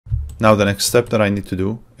Now the next step that I need to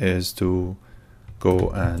do is to go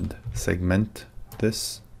and segment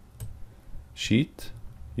this sheet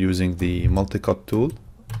using the multi-cut tool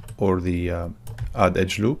or the add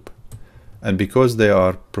edge loop. And because they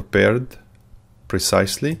are prepared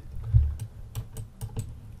precisely,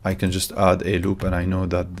 I can just add a loop and I know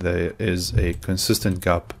that there is a consistent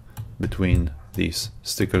gap between these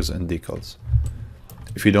stickers and decals.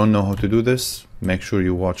 If you don't know how to do this, make sure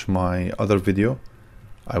you watch my other video.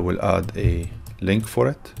 I will add a link for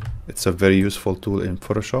it. It's a very useful tool in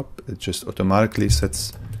Photoshop. It just automatically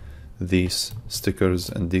sets these stickers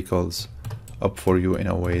and decals up for you in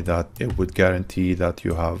a way that it would guarantee that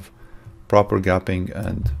you have proper gapping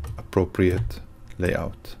and appropriate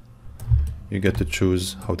layout. You get to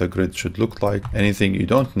choose how the grid should look like. Anything you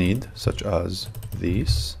don't need, such as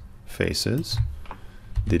these faces,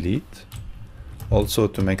 delete. Also,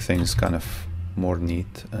 to make things kind of more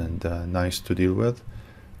neat and nice to deal with,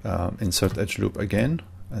 insert edge loop again,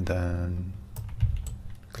 and then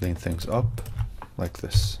clean things up like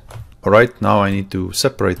this. Alright, now I need to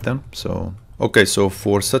separate them. So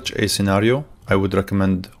for such a scenario, I would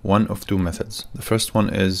recommend one of two methods. The first one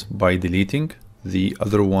is by deleting. The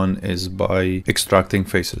other one is by extracting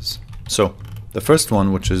faces. So the first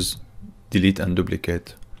one, which is delete and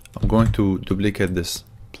duplicate, I'm going to duplicate this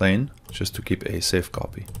plane just to keep a safe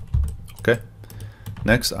copy. Okay.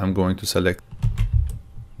 Next, I'm going to select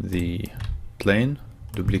the plane,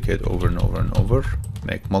 duplicate over and over and over,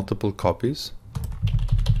 make multiple copies.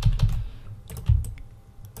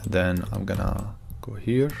 And then I'm gonna go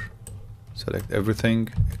here, select everything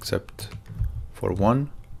except for one,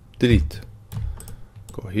 delete.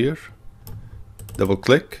 Go here, double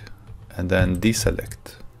click, and then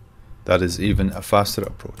deselect. That is even a faster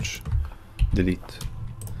approach. Delete.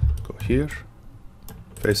 Go here,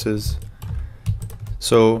 faces.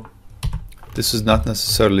 So this is not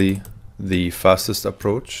necessarily the fastest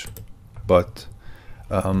approach, but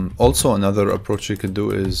also another approach you could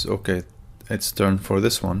do is, okay, it's turn for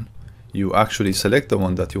this one. You actually select the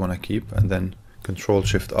one that you want to keep and then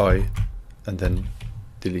Control-Shift-I and then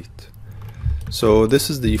delete. So this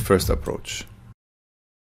is the first approach.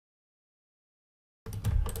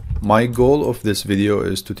 My goal of this video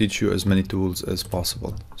is to teach you as many tools as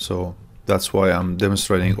possible. So that's why I'm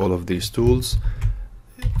demonstrating all of these tools.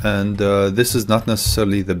 And this is not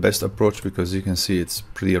necessarily the best approach because you can see it's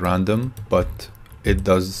pretty random, but it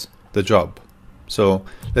does the job. So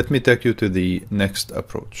let me take you to the next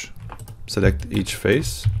approach. Select each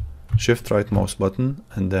face, shift right mouse button,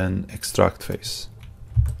 and then extract face.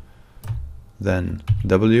 Then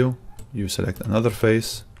W, you select another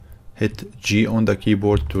face, hit G on the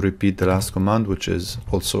keyboard to repeat the last command, which is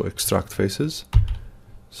also extract faces.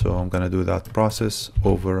 So I'm gonna do that process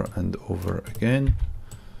over and over again.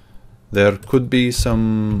 There could be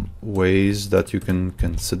some ways that you can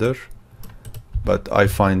consider, but I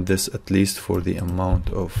find this, at least for the amount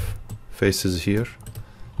of faces here,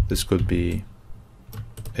 this could be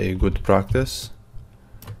a good practice.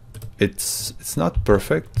 It's not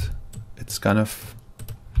perfect. It's kind of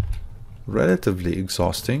relatively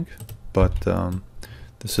exhausting, but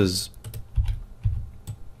this is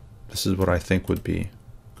what I think would be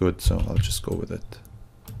good, so I'll just go with it.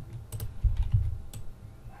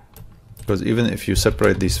 Because even if you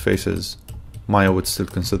separate these faces, Maya would still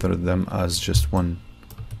consider them as just one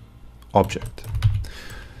object.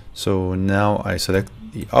 So now I select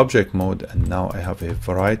the object mode, and now I have a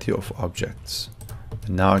variety of objects.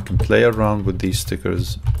 And now I can play around with these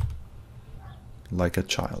stickers like a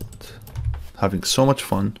child, having so much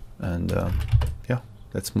fun. And yeah,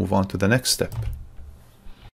 let's move on to the next step.